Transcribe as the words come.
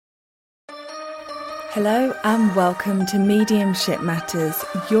Hello and welcome to Mediumship Matters,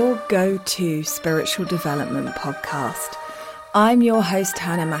 your go-to spiritual development podcast. I'm your host,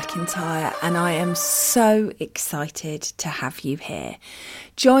 Hannah McIntyre, and I am so excited to have you here.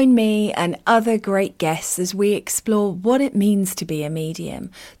 Join me and other great guests as we explore what it means to be a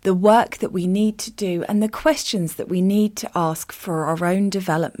medium, the work that we need to do, and the questions that we need to ask for our own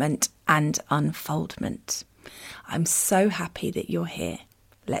development and unfoldment. I'm so happy that you're here.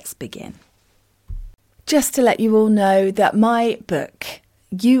 Let's begin. Just to let you all know that my book,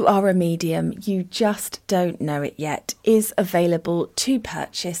 You Are a Medium, You Just Don't Know It Yet, is available to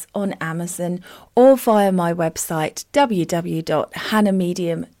purchase on Amazon or via my website,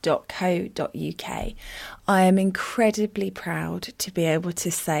 www.hannahmedium.co.uk. I am incredibly proud to be able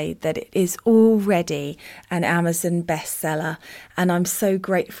to say that it is already an Amazon bestseller, and I'm so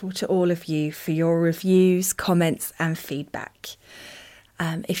grateful to all of you for your reviews, comments and feedback.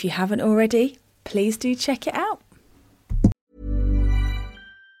 If you haven't already, please do check it out.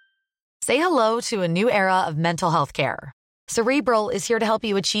 Say hello to a new era of mental health care. Cerebral is here to help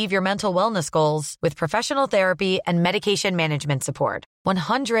you achieve your mental wellness goals with professional therapy and medication management support.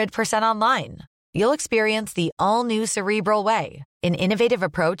 100% online. You'll experience the all-new Cerebral Way, an innovative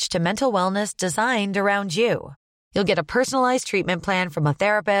approach to mental wellness designed around you. You'll get a personalized treatment plan from a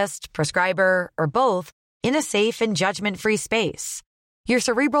therapist, prescriber, or both in a safe and judgment-free space. Your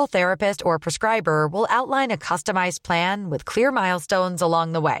Cerebral therapist or prescriber will outline a customized plan with clear milestones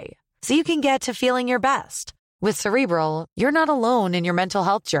along the way, so you can get to feeling your best. With Cerebral, you're not alone in your mental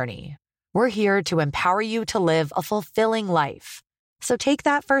health journey. We're here to empower you to live a fulfilling life. So take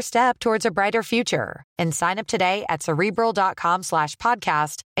that first step towards a brighter future and sign up today at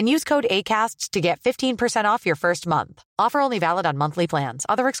Cerebral.com/podcast and use code ACAST to get 15% off your first month. Offer only valid on monthly plans.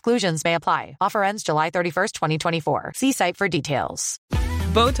 Other exclusions may apply. Offer ends July 31st, 2024. See site for details.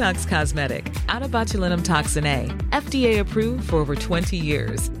 Botox Cosmetic, out of botulinum toxin A, FDA approved for over 20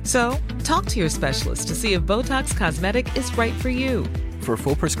 years. So, talk to your specialist to see if Botox Cosmetic is right for you. For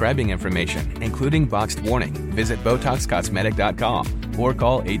full prescribing information, including boxed warning, visit BotoxCosmetic.com or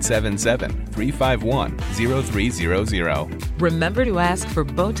call 877-351-0300. Remember to ask for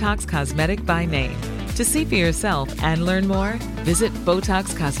Botox Cosmetic by name. To see for yourself and learn more, visit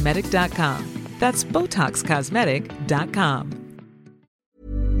BotoxCosmetic.com. That's BotoxCosmetic.com.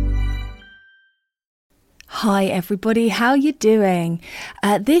 Hi everybody, how you doing?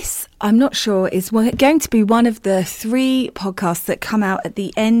 This, I'm not sure, is going to be one of the 3 podcasts that come out at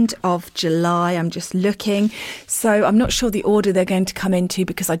the end of July. I'm just looking, so I'm not sure the order they're going to come into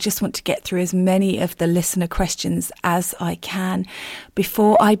because I just want to get through as many of the listener questions as I can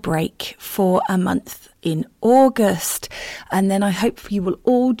before I break for a month in August, and then I hope you will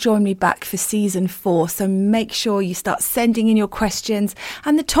all join me back for season 4. So make sure you start sending in your questions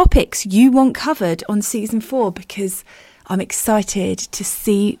and the topics you want covered on season 4, because I'm excited to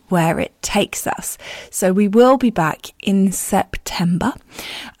see where it takes us. So we will be back in September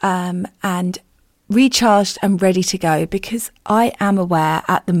and recharged and ready to go, because I am aware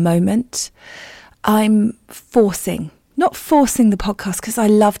at the moment I'm not forcing the podcast because I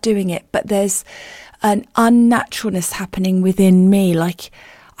love doing it, but there's an unnaturalness happening within me. Like,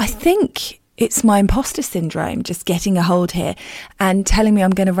 I think it's my imposter syndrome just getting a hold here and telling me I'm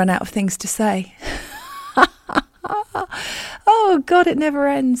going to run out of things to say. Oh God, it never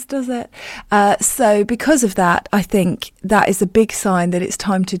ends, does it? So because of that, I think that is a big sign that it's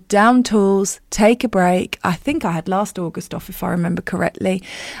time to down tools, take a break. I think I had last August off, if I remember correctly.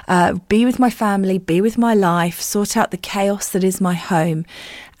 Be with my family, be with my life, sort out the chaos that is my home,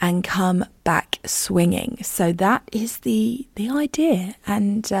 and come back swinging. So that is the idea,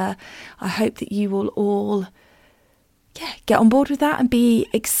 and I hope that you will all get on board with that and be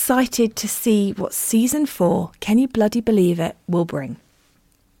excited to see what season 4, can you bloody believe it, will bring.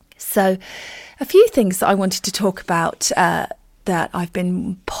 So a few things that I wanted to talk about that I've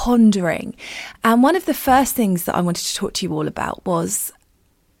been pondering, and one of the first things that I wanted to talk to you all about was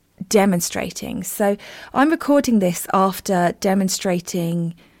demonstrating. So I'm recording this after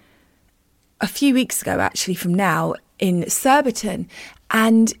demonstrating a few weeks ago, actually, from now, in Surbiton,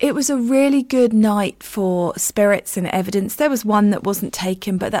 and it was a really good night for spirits and evidence. There was one that wasn't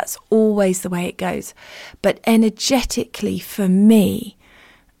taken, but that's always the way it goes. But energetically, for me,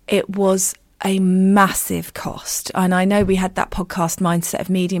 it was a massive cost. And I know we had that podcast, Mindset of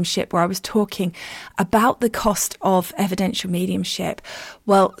Mediumship, where I was talking about the cost of evidential mediumship.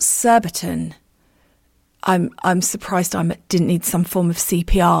 Well, Surbiton, I'm surprised I didn't need some form of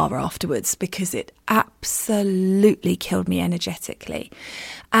CPR afterwards, because it absolutely killed me energetically.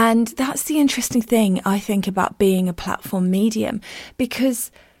 And that's the interesting thing, I think, about being a platform medium,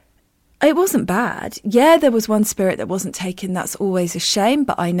 because It wasn't bad. Yeah, there was one spirit that wasn't taken. That's always a shame,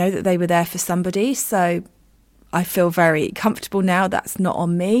 but I know that they were there for somebody, so I feel very comfortable now. That's not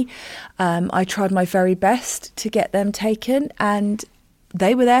on me. I tried my very best to get them taken, and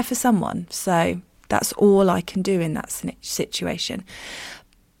they were there for someone. So that's all I can do in that situation.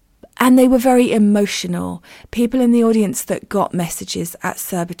 And they were very emotional. People in the audience that got messages at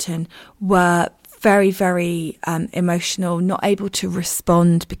Surbiton were very, very emotional, not able to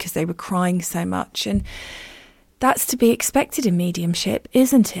respond because they were crying so much. And that's to be expected in mediumship,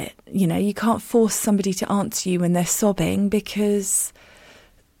 isn't it? You know, you can't force somebody to answer you when they're sobbing because,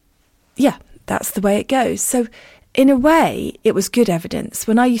 yeah, that's the way it goes. So in a way, it was good evidence.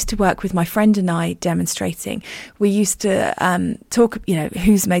 When I used to work with my friend and I demonstrating, we used to talk, you know,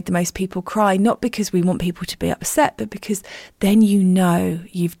 who's made the most people cry, not because we want people to be upset, but because then you know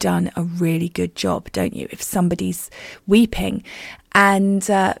you've done a really good job, don't you? If somebody's weeping. And,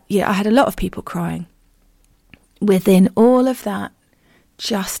 I had a lot of people crying. Within all of that,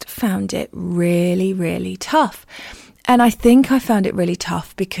 just found it really, really tough. And I think I found it really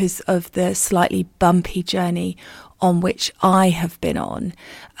tough because of the slightly bumpy journey on which I have been on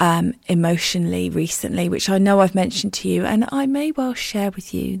emotionally recently, which I know I've mentioned to you. And I may well share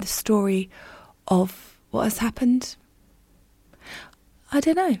with you the story of what has happened. I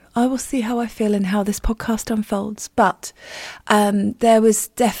don't know. I will see how I feel and how this podcast unfolds. But there was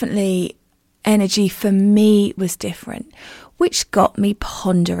definitely energy for me was different, which got me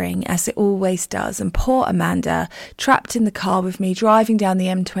pondering, as it always does. And poor Amanda, trapped in the car with me, driving down the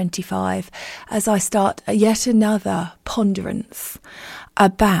M25, as I start yet another ponderance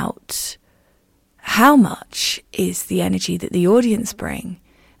about how much is the energy that the audience bring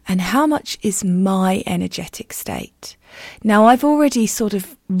and how much is my energetic state. Now, I've already sort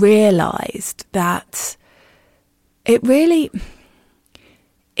of realised that it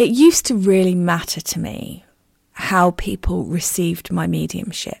used to really matter to me how people received my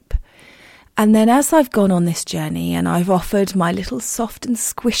mediumship. And then as I've gone on this journey and I've offered my little soft and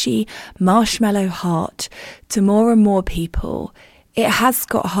squishy marshmallow heart to more and more people, it has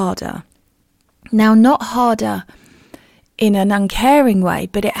got harder. Now, not harder in an uncaring way,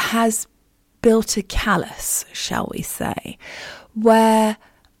 but it has built a callus, shall we say, where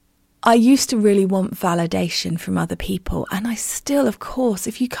I used to really want validation from other people. And I still, of course,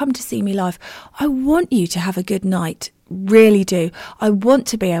 if you come to see me live, I want you to have a good night. Really do. I want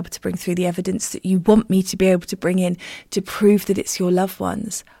to be able to bring through the evidence that you want me to be able to bring in to prove that it's your loved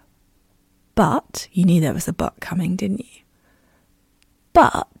ones. But you knew there was a but coming, didn't you?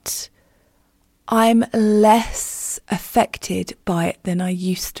 But I'm less affected by it than I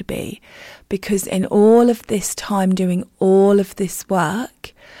used to be, because in all of this time doing all of this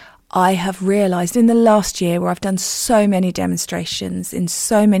work, I have realised in the last year, where I've done so many demonstrations in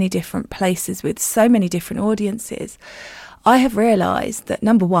so many different places with so many different audiences, I have realised that,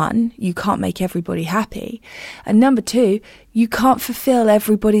 number one, you can't make everybody happy. And number two, you can't fulfil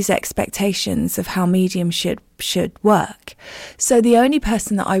everybody's expectations of how medium should work. So the only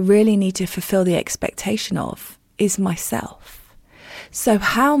person that I really need to fulfil the expectation of is myself. So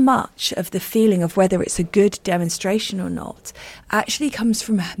how much of the feeling of whether it's a good demonstration or not actually comes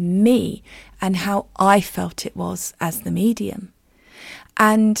from me and how I felt it was as the medium.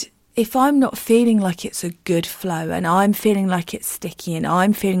 And if I'm not feeling like it's a good flow, and I'm feeling like it's sticky, and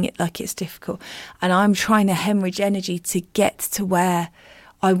I'm feeling it like it's difficult, and I'm trying to hemorrhage energy to get to where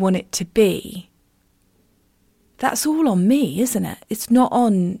I want it to be, that's all on me, isn't it? It's not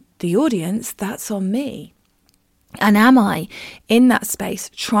on the audience, that's on me. And am I in that space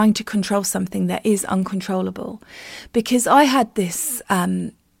trying to control something that is uncontrollable? Because I had this,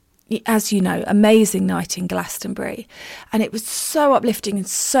 as you know, amazing night in Glastonbury, and it was so uplifting and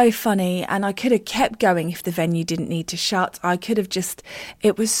so funny, and I could have kept going if the venue didn't need to shut.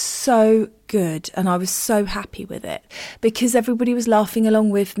 It was so good, and I was so happy with it because everybody was laughing along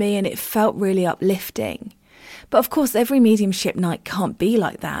with me and it felt really uplifting. But of course, every mediumship night can't be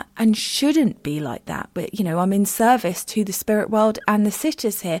like that and shouldn't be like that. But, you know, I'm in service to the spirit world and the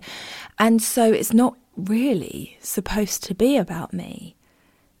sitters here. And so it's not really supposed to be about me.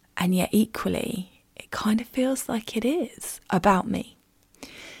 And yet equally, it kind of feels like it is about me.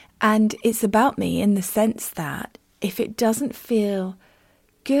 And it's about me in the sense that if it doesn't feel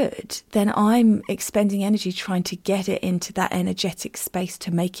good, then I'm expending energy trying to get it into that energetic space to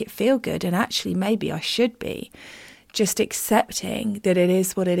make it feel good. And actually, maybe I should be just accepting that it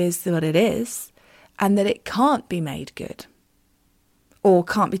is what it is, and that it can't be made good or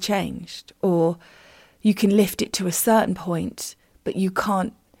can't be changed, or you can lift it to a certain point, but you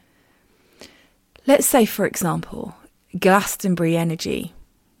can't. Let's say, for example, Glastonbury energy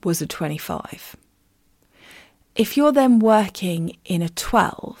was a 25. If you're then working in a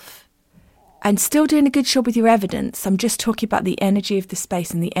 12 and still doing a good job with your evidence, I'm just talking about the energy of the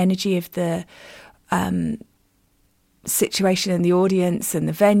space and the energy of the situation and the audience and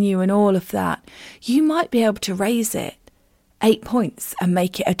the venue and all of that, you might be able to raise it 8 points and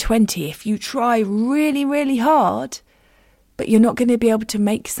make it a 20 if you try really, really hard. But you're not going to be able to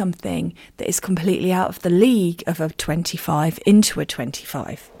make something that is completely out of the league of a 25 into a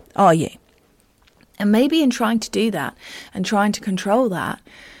 25, are you? And maybe in trying to do that and trying to control that,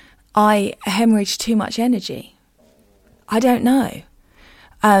 I hemorrhage too much energy. I don't know.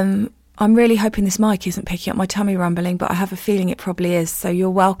 I'm really hoping this mic isn't picking up my tummy rumbling, but I have a feeling it probably is. So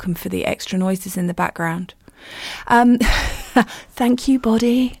you're welcome for the extra noises in the background. Thank you,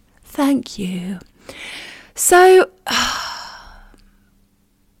 body. Thank you. So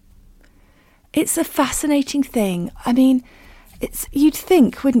it's a fascinating thing. I mean, you'd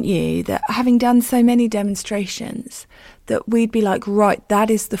think, wouldn't you, that having done so many demonstrations, that we'd be like, right, that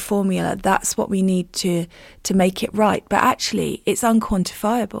is the formula. That's what we need to make it right. But actually, it's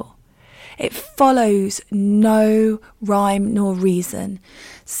unquantifiable. It follows no rhyme nor reason.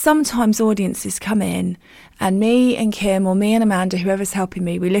 Sometimes audiences come in and me and Kim or me and Amanda, whoever's helping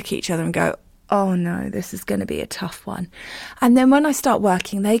me, we look at each other and go, oh no, this is going to be a tough one. And then when I start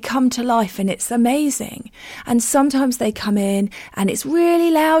working, they come to life and it's amazing. And sometimes they come in and it's really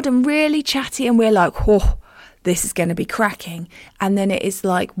loud and really chatty and we're like, oh, this is going to be cracking. And then it is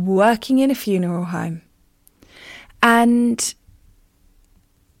like working in a funeral home. And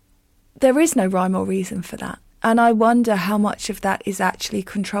there is no rhyme or reason for that. And I wonder how much of that is actually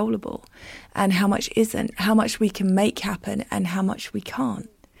controllable and how much isn't, how much we can make happen and how much we can't.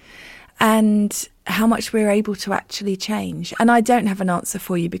 And how much we're able to actually change. And I don't have an answer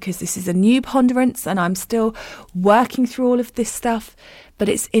for you because this is a new ponderance and I'm still working through all of this stuff. But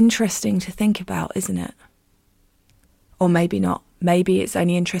it's interesting to think about, isn't it? Or maybe not. Maybe it's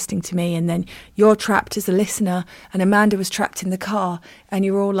only interesting to me and then you're trapped as a listener and Amanda was trapped in the car and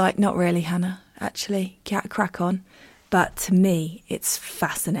you're all like, not really, Hannah, actually, crack on. But to me, it's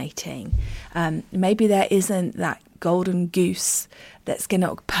fascinating. Maybe there isn't that golden goose that's going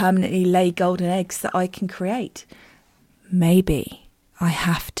to permanently lay golden eggs that I can create. Maybe I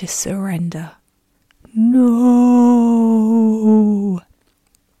have to surrender. No.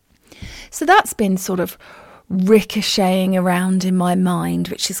 So that's been sort of ricocheting around in my mind,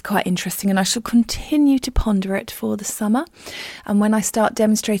 which is quite interesting, and I shall continue to ponder it for the summer. And when I start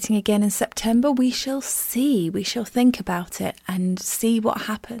demonstrating again in September, we shall see, we shall think about it and see what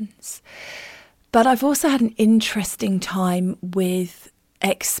happens. But I've also had an interesting time with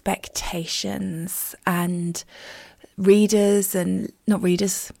expectations and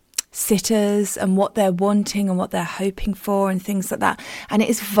sitters and what they're wanting and what they're hoping for and things like that. And it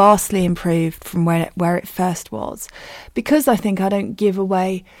is vastly improved from where it first was, because I think I don't give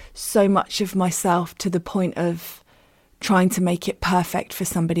away so much of myself to the point of trying to make it perfect for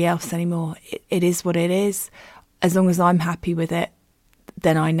somebody else anymore. It is what it is. As long as I'm happy with it,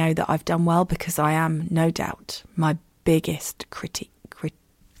 then I know that I've done well, because I am, no doubt, my biggest critic.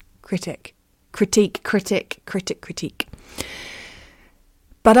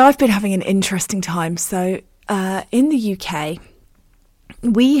 But I've been having an interesting time. So in the UK,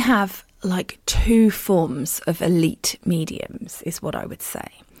 we have like two forms of elite mediums, is what I would say.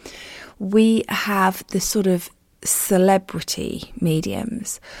 We have the sort of celebrity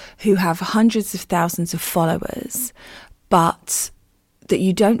mediums who have hundreds of thousands of followers, but that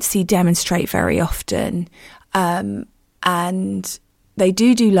you don't see demonstrate very often. And they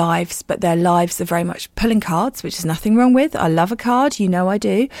do lives, but their lives are very much pulling cards, which is nothing wrong with. I love a card, you know I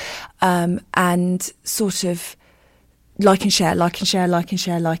do. And sort of like and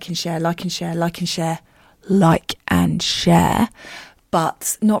share,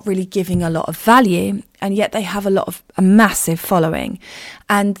 but not really giving a lot of value. And yet they have a massive following.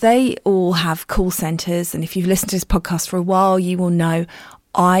 And they all have call centres. And if you've listened to this podcast for a while, you will know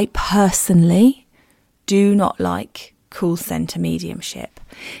I personally do not like call centre mediumship.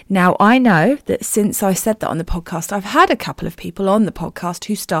 Now, I know that since I said that on the podcast, I've had a couple of people on the podcast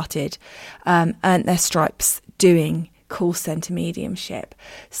who started, earned their stripes doing call centre mediumship.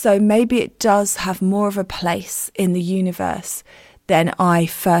 So maybe it does have more of a place in the universe than I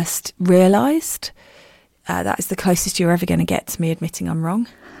first realised. That is the closest you're ever going to get to me admitting I'm wrong.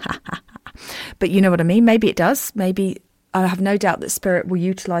 But you know what I mean? Maybe it does. Maybe I have no doubt that Spirit will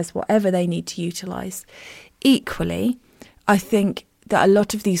utilise whatever they need to utilise. Equally, I think that a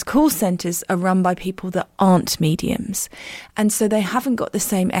lot of these call centres are run by people that aren't mediums. And so they haven't got the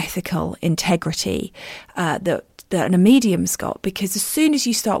same ethical integrity that that a medium's got, because as soon as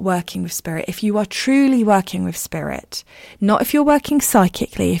you start working with spirit, if you are truly working with spirit, not if you're working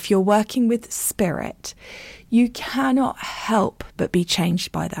psychically, if you're working with spirit, you cannot help but be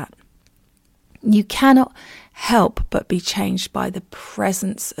changed by that. You cannot help but be changed by the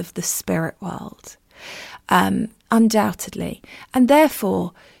presence of the spirit world, undoubtedly. And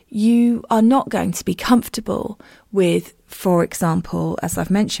therefore, you are not going to be comfortable with, for example, as I've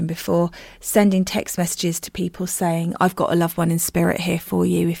mentioned before, sending text messages to people saying, I've got a loved one in spirit here for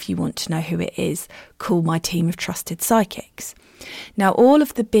you. If you want to know who it is, call my team of trusted psychics. Now, all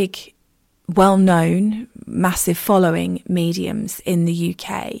of the big, well-known, massive following mediums in the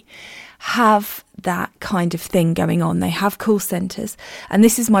UK have that kind of thing going on. They have call centres. And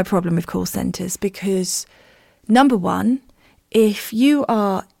this is my problem with call centres, because number one, if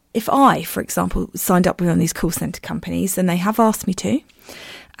I, for example, signed up with one of these call centre companies, and they have asked me to,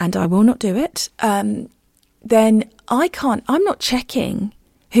 and I will not do it, then I'm not checking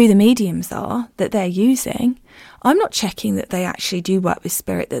who the mediums are that they're using. I'm not checking that they actually do work with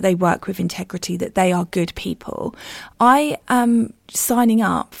spirit, that they work with integrity, that they are good people. I am signing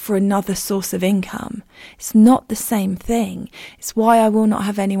up for another source of income. It's not the same thing. It's why I will not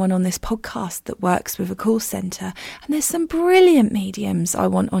have anyone on this podcast that works with a call centre. And there's some brilliant mediums I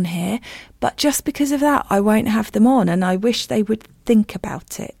want on here, but just because of that, I won't have them on. And I wish they would think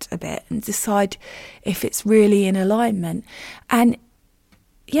about it a bit and decide if it's really in alignment. And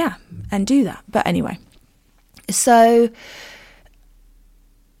yeah, and do that. But anyway, so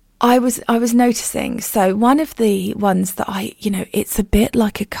I was noticing, so one of the ones that it's a bit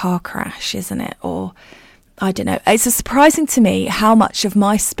like a car crash, isn't it? Or I don't know. It's surprising to me how much of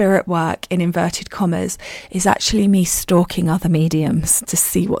my spirit work, in inverted commas, is actually me stalking other mediums to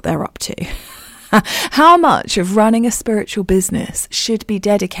see what they're up to. How much of running a spiritual business should be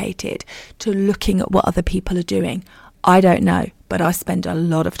dedicated to looking at what other people are doing? I don't know, but I spend a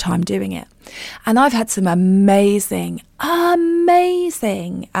lot of time doing it. And I've had some amazing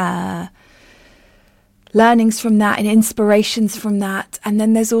learnings from that and inspirations from that. And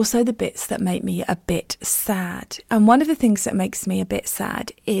then there's also the bits that make me a bit sad. And one of the things that makes me a bit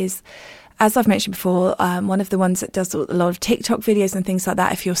sad is, as I've mentioned before, one of the ones that does a lot of TikTok videos and things like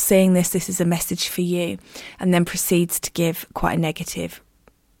that, if you're seeing this is a message for you, and then proceeds to give quite a negative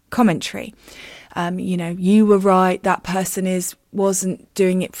commentary. You were right, that person wasn't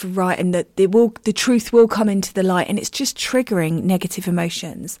doing it for right, and that the truth will come into the light, and it's just triggering negative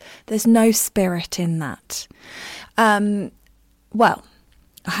emotions. There's no spirit in that. Well,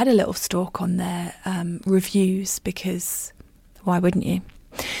 I had a little stalk on their reviews, because why wouldn't you?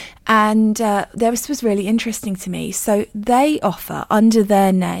 And this was really interesting to me. So they offer, under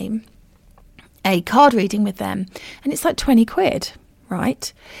their name, a card reading with them, and it's like 20 quid.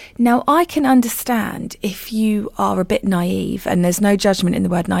 Right. Now, I can understand if you are a bit naive, and there's no judgment in the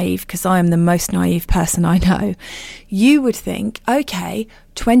word naive, because I am the most naive person I know. You would think, okay,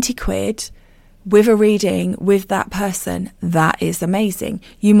 20 quid with a reading with that person, that is amazing.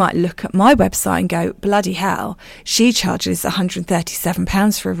 You might look at my website and go, bloody hell, she charges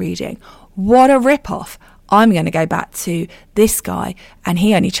 £137 for a reading. What a rip-off. I'm going to go back to this guy, and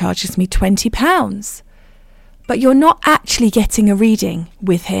he only charges me £20. But you're not actually getting a reading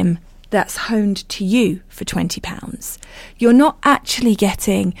with him that's honed to you for £20. You're not actually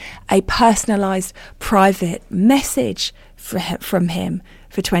getting a personalised private message from him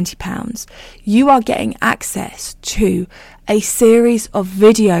for £20. You are getting access to a series of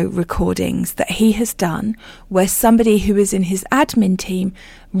video recordings that he has done, where somebody who is in his admin team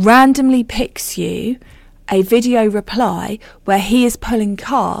randomly picks you a video reply where he is pulling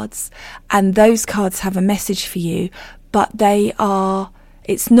cards, and those cards have a message for you, but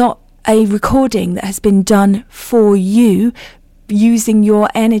it's not a recording that has been done for you using your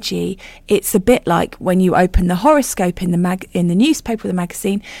energy. It's a bit like when you open the horoscope in the newspaper or the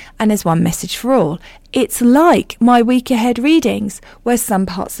magazine, and there's one message for all. It's like my week ahead readings, where some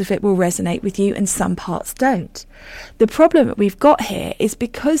parts of it will resonate with you and some parts don't. The problem that we've got here is,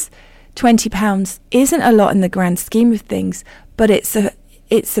 because £20 isn't a lot in the grand scheme of things, but it's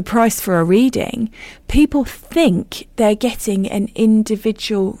the price for a reading. People think they're getting an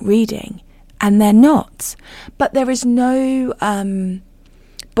individual reading, and they're not. But there is no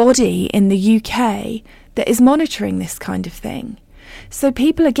body in the UK that is monitoring this kind of thing. So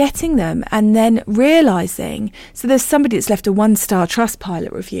people are getting them and then realising, so there's somebody that's left a 1-star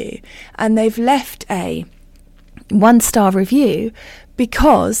Trustpilot review, and they've left a 1-star review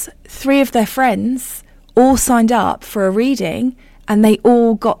because 3 of their friends all signed up for a reading, and they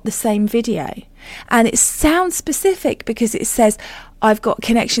all got the same video. And it sounds specific because it says, I've got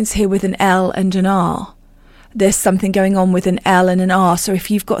connections here with an L and an R. there's something going on with an L and an R. So if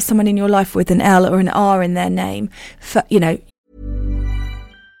you've got someone in your life with an L or an R in their name,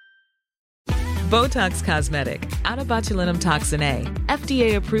 Botox Cosmetic, out of botulinum toxin A,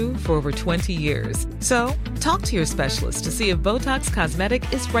 FDA approved for over 20 years. So, talk to your specialist to see if Botox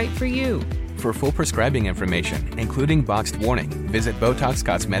Cosmetic is right for you. For full prescribing information, including boxed warning, visit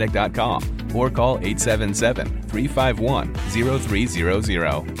BotoxCosmetic.com or call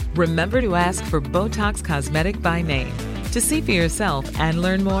 877-351-0300. Remember to ask for Botox Cosmetic by name. To see for yourself and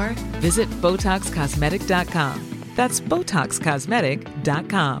learn more, visit BotoxCosmetic.com. That's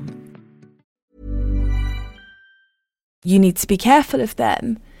BotoxCosmetic.com. You need to be careful of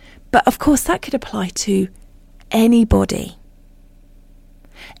them. But of course, that could apply to anybody.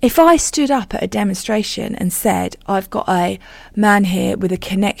 If I stood up at a demonstration and said, I've got a man here with a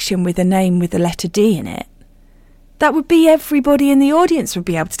connection with a name with the letter D in it, that would be everybody in the audience would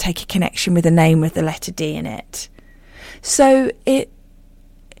be able to take a connection with a name with the letter D in it. So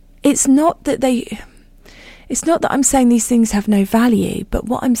it's not that I'm saying these things have no value, but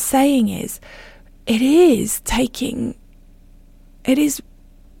what I'm saying is it is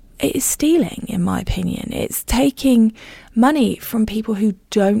stealing, in my opinion. It's taking money from people who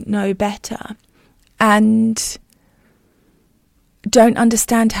don't know better and don't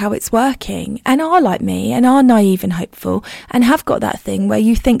understand how it's working and are like me and are naive and hopeful and have got that thing where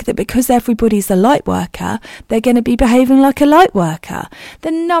you think that because everybody's a light worker, they're going to be behaving like a light worker.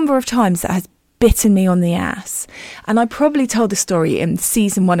 The number of times that has bitten me on the ass. And I probably told the story in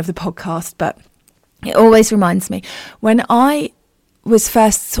season 1 of the podcast, but it always reminds me when I was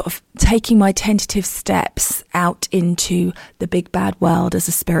first sort of taking my tentative steps out into the big bad world as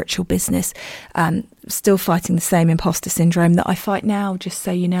a spiritual business, still fighting the same imposter syndrome that I fight now, just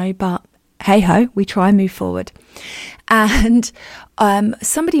so you know, but hey ho, we try and move forward. And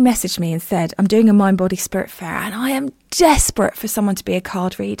somebody messaged me and said, I'm doing a Mind Body Spirit Fair and I am desperate for someone to be a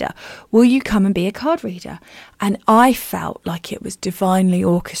card reader. Will you come and be a card reader? And I felt like it was divinely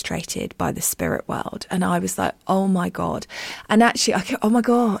orchestrated by the spirit world. And I was like, oh my God. And actually, oh my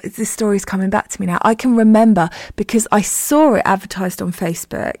God, this story's coming back to me now. I can remember because I saw it advertised on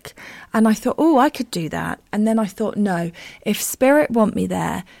Facebook and I thought, oh, I could do that. And then I thought, no, if spirit want me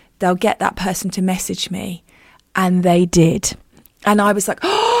there, they'll get that person to message me. And they did. And I was like,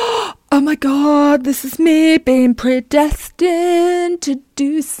 oh my God, this is me being predestined to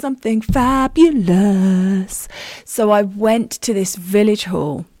do something fabulous. So I went to this village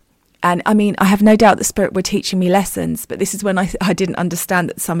hall. And I mean, I have no doubt the spirit were teaching me lessons, but this is when I didn't understand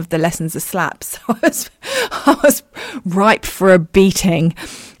that some of the lessons are slaps. So I was ripe for a beating.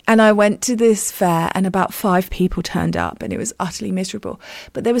 And I went to this fair and about 5 people turned up and it was utterly miserable.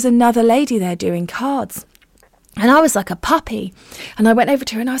 But there was another lady there doing cards. And I was like a puppy. And I went over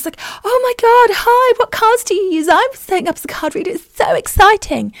to her and I was like, oh my God, hi, what cards do you use? I'm setting up as a card reader. It's so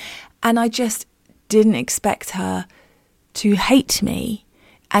exciting. And I just didn't expect her to hate me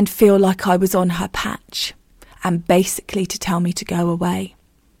and feel like I was on her patch and basically to tell me to go away.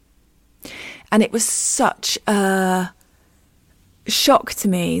 And it was such a shock to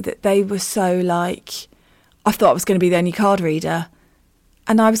me that they were so like, I thought I was going to be the only card reader.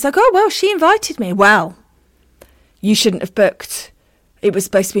 And I was like, oh, well, she invited me. Well, you shouldn't have booked. It was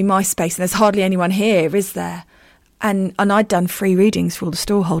supposed to be my space and there's hardly anyone here, is there? And I'd done free readings for all the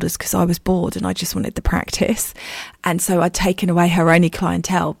stallholders because I was bored and I just wanted the practice. And so I'd taken away her only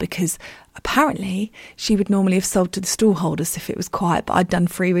clientele because apparently she would normally have sold to the stallholders if it was quiet, but I'd done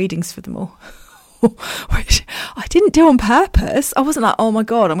free readings for them all. Which I didn't do on purpose. I wasn't like, oh my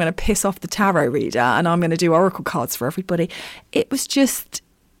God, I'm going to piss off the tarot reader and I'm going to do oracle cards for everybody. It was just,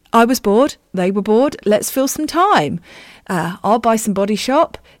 I was bored. They were bored. Let's fill some time. I'll buy some Body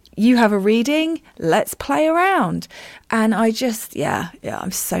Shop. You have a reading. Let's play around. And I just, yeah,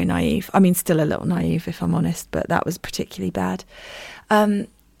 I'm so naive. I mean, still a little naive if I'm honest, but that was particularly bad. I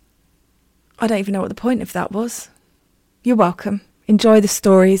don't even know what the point of that was. You're welcome. Enjoy the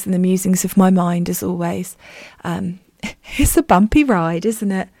stories and the musings of my mind as always. It's a bumpy ride,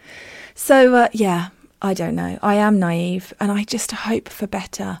 isn't it? So, yeah, I don't know. I am naive and I just hope for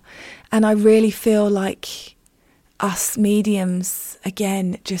better. And I really feel like us mediums,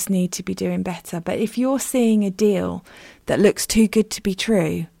 again, just need to be doing better. But if you're seeing a deal that looks too good to be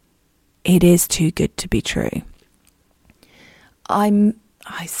true, it is too good to be true. I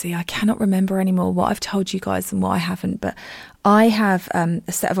cannot remember anymore what I've told you guys and what I haven't, but I have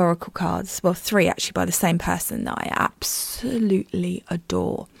a set of oracle cards, well, 3 actually, by the same person that I absolutely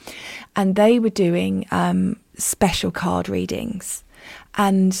adore. And they were doing special card readings.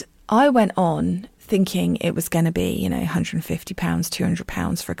 And I went on thinking it was going to be, £150,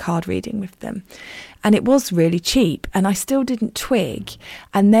 £200 for a card reading with them. And it was really cheap, and I still didn't twig.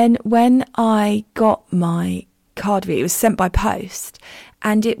 And then when I got my card reading, it was sent by post,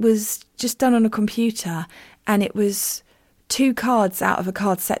 and it was just done on a computer, and it was 2 cards out of a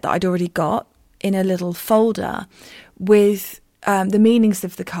card set that I'd already got in a little folder with the meanings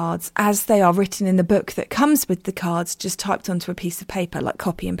of the cards as they are written in the book that comes with the cards, just typed onto a piece of paper, like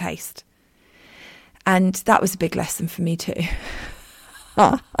copy and paste. And that was a big lesson for me too.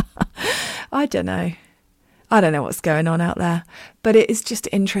 I don't know what's going on out there, but it is just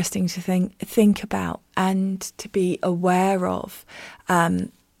interesting to think about and to be aware of.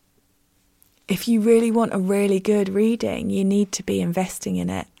 If you really want a really good reading, you need to be investing in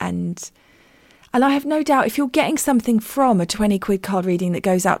it. And I have no doubt if you're getting something from a 20 quid card reading that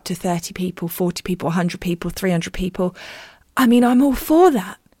goes out to 30 people, 40 people, 100 people, 300 people, I'm all for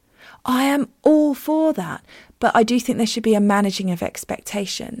that. I am all for that. But I do think there should be a managing of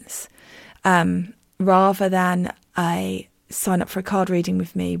expectations, rather than a sign up for a card reading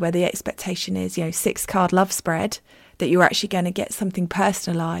with me where the expectation is, 6 card love spread, that you're actually going to get something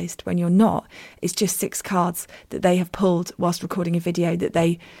personalised when you're not. It's just 6 cards that they have pulled whilst recording a video that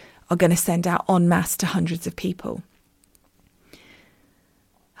they are going to send out en masse to hundreds of people.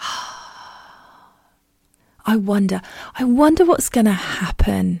 I wonder what's going to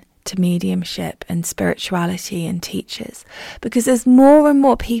happen to mediumship and spirituality and teachers, because there's more and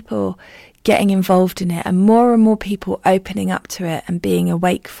more people getting involved in it and more people opening up to it and being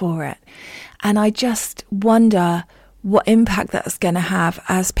awake for it. And I just wonder what impact that's going to have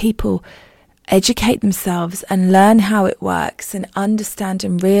as people educate themselves and learn how it works and understand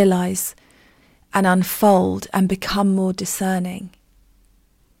and realise and unfold and become more discerning.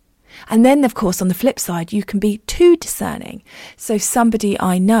 And then, of course, on the flip side, you can be too discerning. So somebody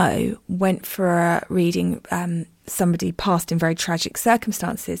I know went for a reading, somebody passed in very tragic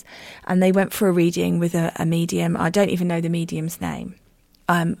circumstances, and they went for a reading with a medium. I don't even know the medium's name.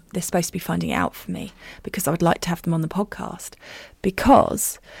 They're supposed to be finding it out for me because I would like to have them on the podcast,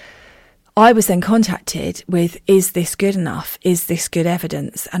 because I was then contacted with, is this good enough? Is this good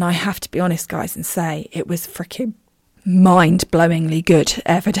evidence? And I have to be honest, guys, and say it was freaking mind-blowingly good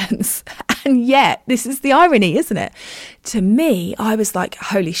evidence. And yet, this is the irony, isn't it? To me, I was like,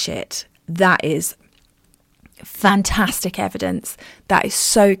 holy shit, that is fantastic evidence. That is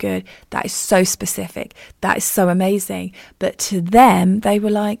so good. That is so specific. That is so amazing. But to them, they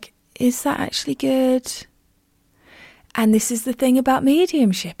were like, is that actually good? And this is the thing about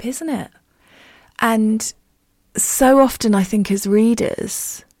mediumship, isn't it? And so often, I think as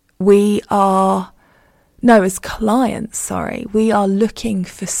readers, as clients, we are looking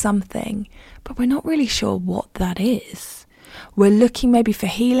for something, but we're not really sure what that is. We're looking maybe for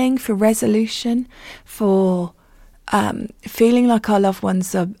healing, for resolution, for feeling like our loved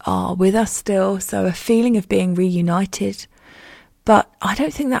ones are with us still, so a feeling of being reunited. But I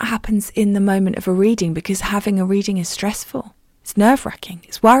don't think that happens in the moment of a reading, because having a reading is stressful. It's nerve-wracking.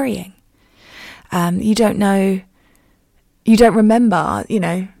 It's worrying. You don't know, you don't remember,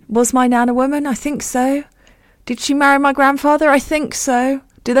 was my nan a woman? I think so. Did she marry my grandfather? I think so.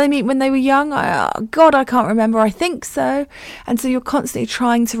 Did they meet when they were young? God, I can't remember. I think so. And so you're constantly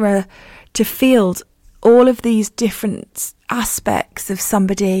trying to field all of these different aspects of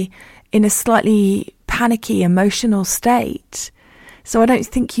somebody in a slightly panicky, emotional state. So I don't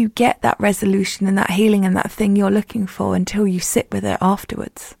think you get that resolution and that healing and that thing you're looking for until you sit with it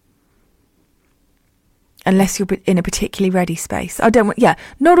afterwards. Unless you're in a particularly ready space.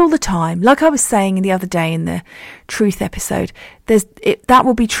 Not all the time. Like I was saying the other day in the truth episode, that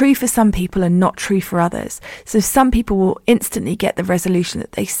will be true for some people and not true for others. So some people will instantly get the resolution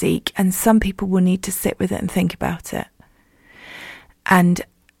that they seek, and some people will need to sit with it and think about it. And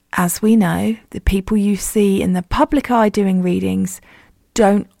as we know, the people you see in the public eye doing readings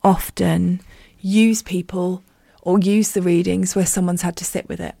don't often use people or use the readings where someone's had to sit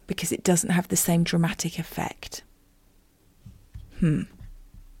with it, because it doesn't have the same dramatic effect. The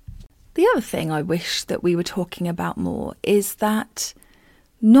other thing I wish that we were talking about more is that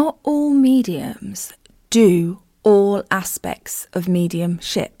not all mediums do all aspects of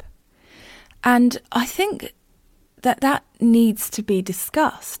mediumship. And I think that needs to be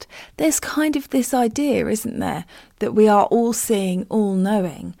discussed. There's kind of this idea, isn't there, that we are all seeing, all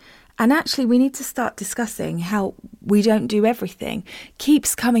knowing. And actually, we need to start discussing how we don't do everything.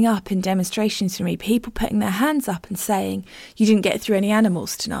 Keeps coming up in demonstrations for me, people putting their hands up and saying, you didn't get through any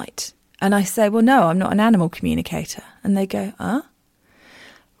animals tonight. And I say, well, no, I'm not an animal communicator. And they go,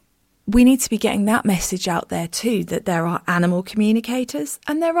 we need to be getting that message out there too, that there are animal communicators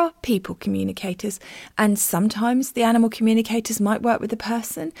and there are people communicators. And sometimes the animal communicators might work with the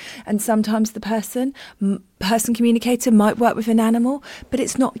person, and sometimes the person communicator might work with an animal, but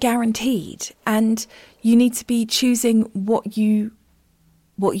it's not guaranteed. And you need to be choosing what you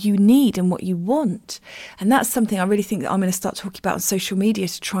need and what you want. And that's something I really think that I'm going to start talking about on social media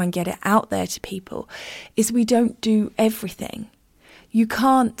to try and get it out there to people, is we don't do everything. You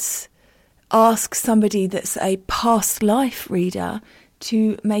can't ask somebody that's a past life reader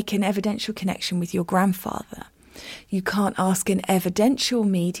to make an evidential connection with your grandfather. You can't ask an evidential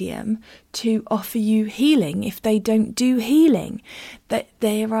medium to offer you healing if they don't do healing. That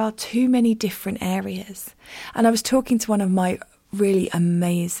there are too many different areas. And I was talking to one of my really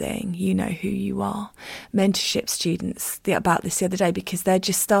amazing, you know who you are, mentorship students about this the other day, because they're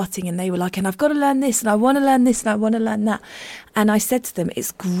just starting and they were like, and I've got to learn this and I want to learn this and I want to learn that. And I said to them,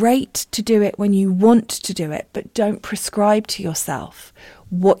 it's great to do it when you want to do it, but don't prescribe to yourself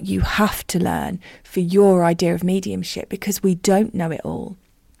what you have to learn for your idea of mediumship, because we don't know it all.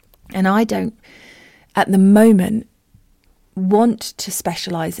 And I don't, at the moment, want to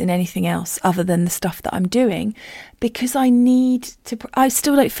specialise in anything else other than the stuff that I'm doing, because I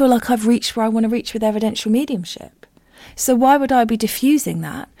still don't feel like I've reached where I want to reach with evidential mediumship. So why would I be diffusing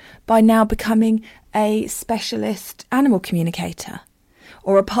that by now becoming a specialist animal communicator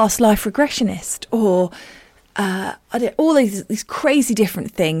or a past life regressionist or all these crazy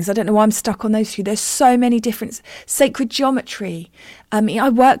different things? I don't know why I'm stuck on those two. There's so many different, sacred geometry. I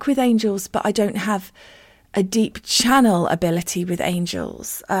work with angels, but I don't have a deep channel ability with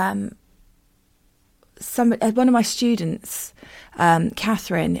angels. One of my students,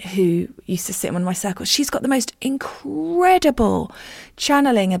 Catherine, who used to sit in one of my circles, she's got the most incredible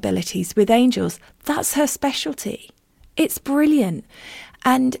channeling abilities with angels. That's her specialty. It's brilliant.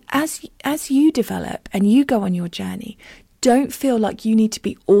 And as you develop and you go on your journey, don't feel like you need to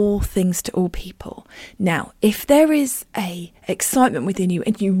be all things to all people. Now, if there is a excitement within you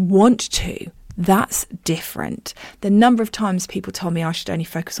and you want to, that's different. The number of times people told me I should only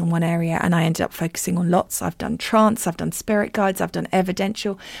focus on one area and I ended up focusing on lots. I've done trance, I've done spirit guides, I've done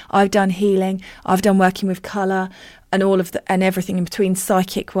evidential, I've done healing, I've done working with colour and and everything in between,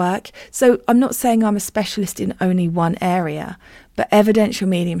 psychic work. So I'm not saying I'm a specialist in only one area, but evidential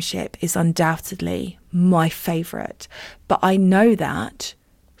mediumship is undoubtedly my favourite. But I know that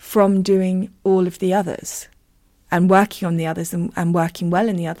from doing all of the others and working on the others and working well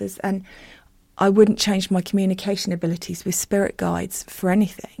in the others. And I wouldn't change my communication abilities with spirit guides for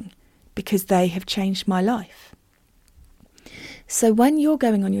anything, because they have changed my life. So when you're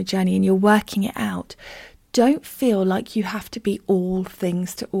going on your journey and you're working it out, don't feel like you have to be all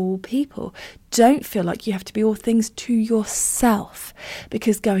things to all people. Don't feel like you have to be all things to yourself,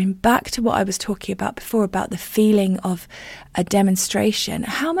 because going back to what I was talking about before, about the feeling of a demonstration,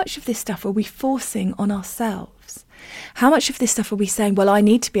 how much of this stuff are we forcing on ourselves? How much of this stuff are we saying, well, I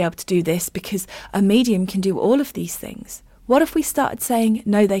need to be able to do this because a medium can do all of these things? What if we started saying,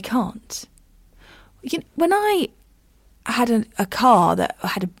 no, they can't? When I had a car that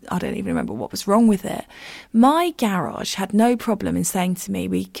I don't even remember what was wrong with it, my garage had no problem in saying to me,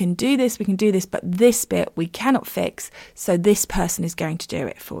 we can do this, but this bit we cannot fix, so this person is going to do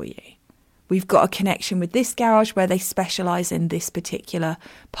it for you. We've got a connection with this garage where they specialise in this particular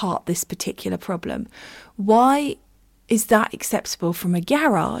part, this particular problem. Why is that acceptable from a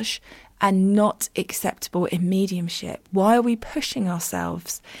garage and not acceptable in mediumship? Why are we pushing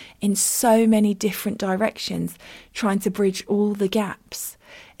ourselves in so many different directions, trying to bridge all the gaps?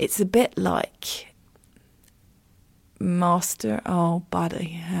 It's a bit like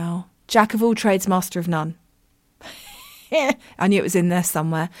jack of all trades, master of none. I knew it was in there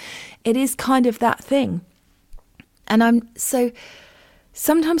somewhere. It is kind of that thing. And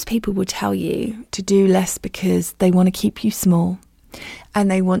sometimes people will tell you to do less because they want to keep you small and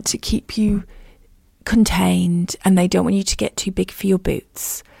they want to keep you contained and they don't want you to get too big for your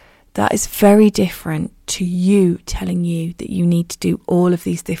boots. That is very different to you telling you that you need to do all of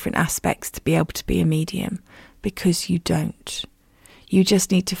these different aspects to be able to be a medium, because you don't. You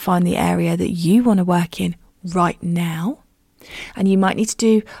just need to find the area that you want to work in right now. And you might need to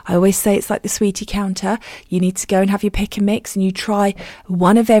do, I always say it's like the sweetie counter. You need to go and have your pick and mix and you try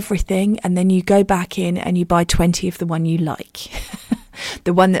one of everything, and then you go back in and you buy 20 of the one you like.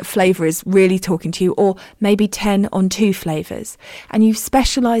 The one that flavour is really talking to you, or maybe 10 on 2 flavours. And you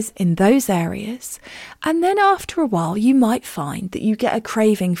specialise in those areas. And then after a while, you might find that you get a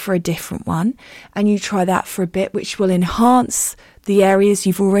craving for a different one, and you try that for a bit, which will enhance the areas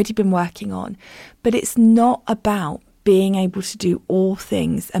you've already been working on. But it's not about being able to do all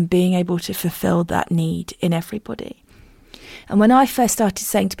things and being able to fulfill that need in everybody. And when I first started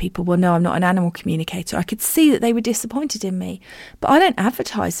saying to people, well, no, I'm not an animal communicator, I could see that they were disappointed in me. But I don't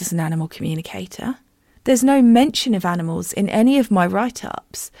advertise as an animal communicator. There's no mention of animals in any of my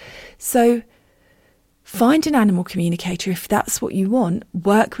write-ups. So find an animal communicator if that's what you want.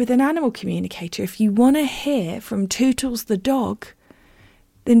 Work with an animal communicator. If you want to hear from Tootles the dog,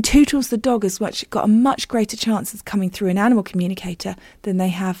 then Tootles the dog has got a much greater chance of coming through an animal communicator than they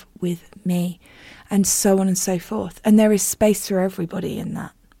have with me, and so on and so forth. And there is space for everybody in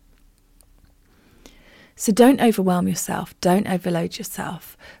that. So don't overwhelm yourself. Don't overload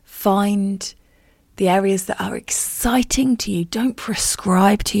yourself. Find the areas that are exciting to you. Don't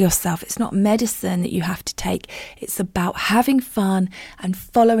prescribe to yourself. It's not medicine that you have to take. It's about having fun and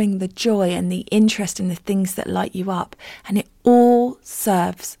following the joy and the interest in the things that light you up. And it all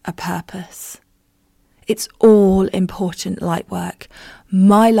serves a purpose. It's all important light work.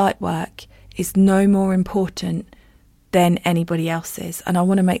 My light work is no more important than anybody else's. And I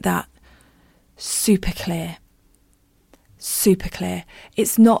want to make that super clear. Super clear.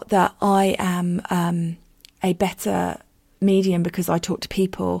 It's not that I am a better medium because I talk to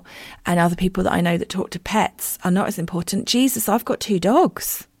people and other people that I know that talk to pets are not as important. Jesus, I've got 2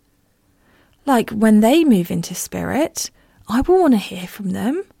 dogs. Like when they move into spirit, I will want to hear from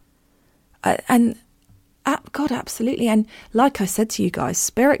them. God, absolutely. And like I said to you guys,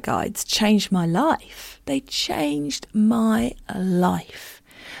 spirit guides changed my life. They changed my life.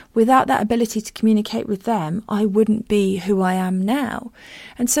 Without that ability to communicate with them, I wouldn't be who I am now.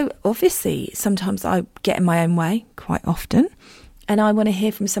 And so obviously, sometimes I get in my own way, quite often, and I want to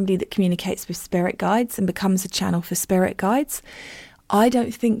hear from somebody that communicates with spirit guides and becomes a channel for spirit guides. I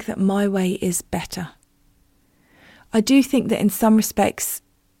don't think that my way is better. I do think that in some respects,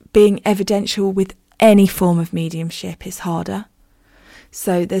 being evidential with any form of mediumship is harder.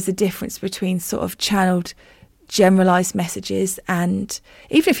 So there's a difference between sort of channeled generalized messages, and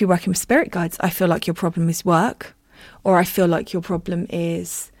even if you're working with spirit guides, I feel like your problem is work, or I feel like your problem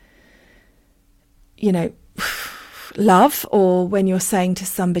is, love, or when you're saying to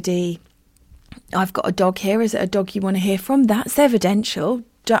somebody, I've got a dog here, is it a dog you want to hear from? That's evidential.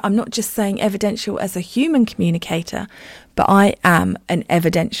 I'm not just saying evidential as a human communicator, but I am an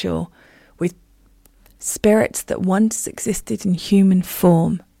evidential with spirits that once existed in human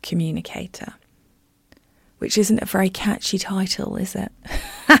form communicator. Which isn't a very catchy title, is it?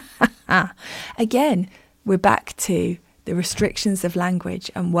 Again, we're back to the restrictions of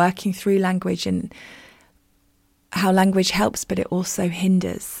language and working through language and how language helps, but it also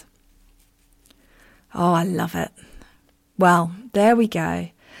hinders. Oh, I love it. Well, there we go.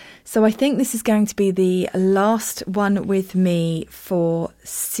 So I think this is going to be the last one with me for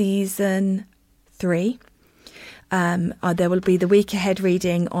season 3. There will be the week ahead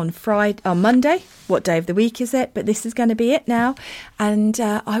reading on Monday. What day of the week is it? But this is going to be it now. And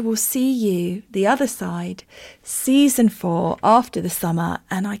I will see you the other side, season 4 after the summer.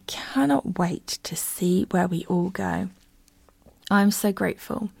 And I cannot wait to see where we all go. I'm so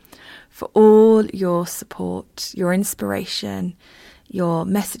grateful for all your support, your inspiration, your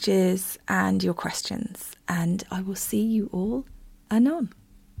messages and your questions. And I will see you all anon.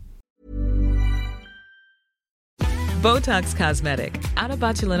 Botox Cosmetic, out of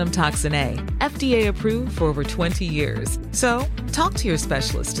botulinum toxin A, FDA approved for over 20 years. So, talk to your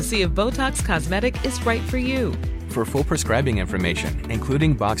specialist to see if Botox Cosmetic is right for you. For full prescribing information,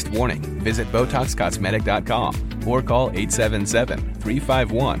 including boxed warning, visit BotoxCosmetic.com or call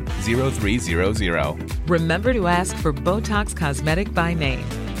 877-351-0300. Remember to ask for Botox Cosmetic by name.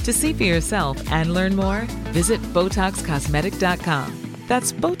 To see for yourself and learn more, visit BotoxCosmetic.com.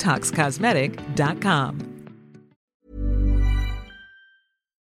 That's BotoxCosmetic.com.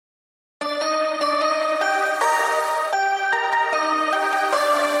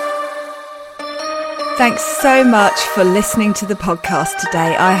 Thanks so much for listening to the podcast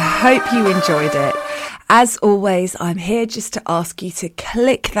today. I hope you enjoyed it. As always, I'm here just to ask you to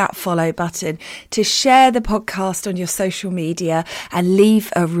click that follow button, to share the podcast on your social media and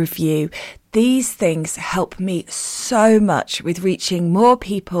leave a review. These things help me so much with reaching more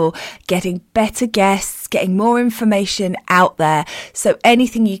people, getting better guests, getting more information out there. So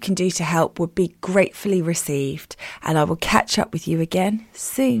anything you can do to help would be gratefully received. And I will catch up with you again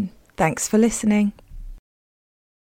soon. Thanks for listening.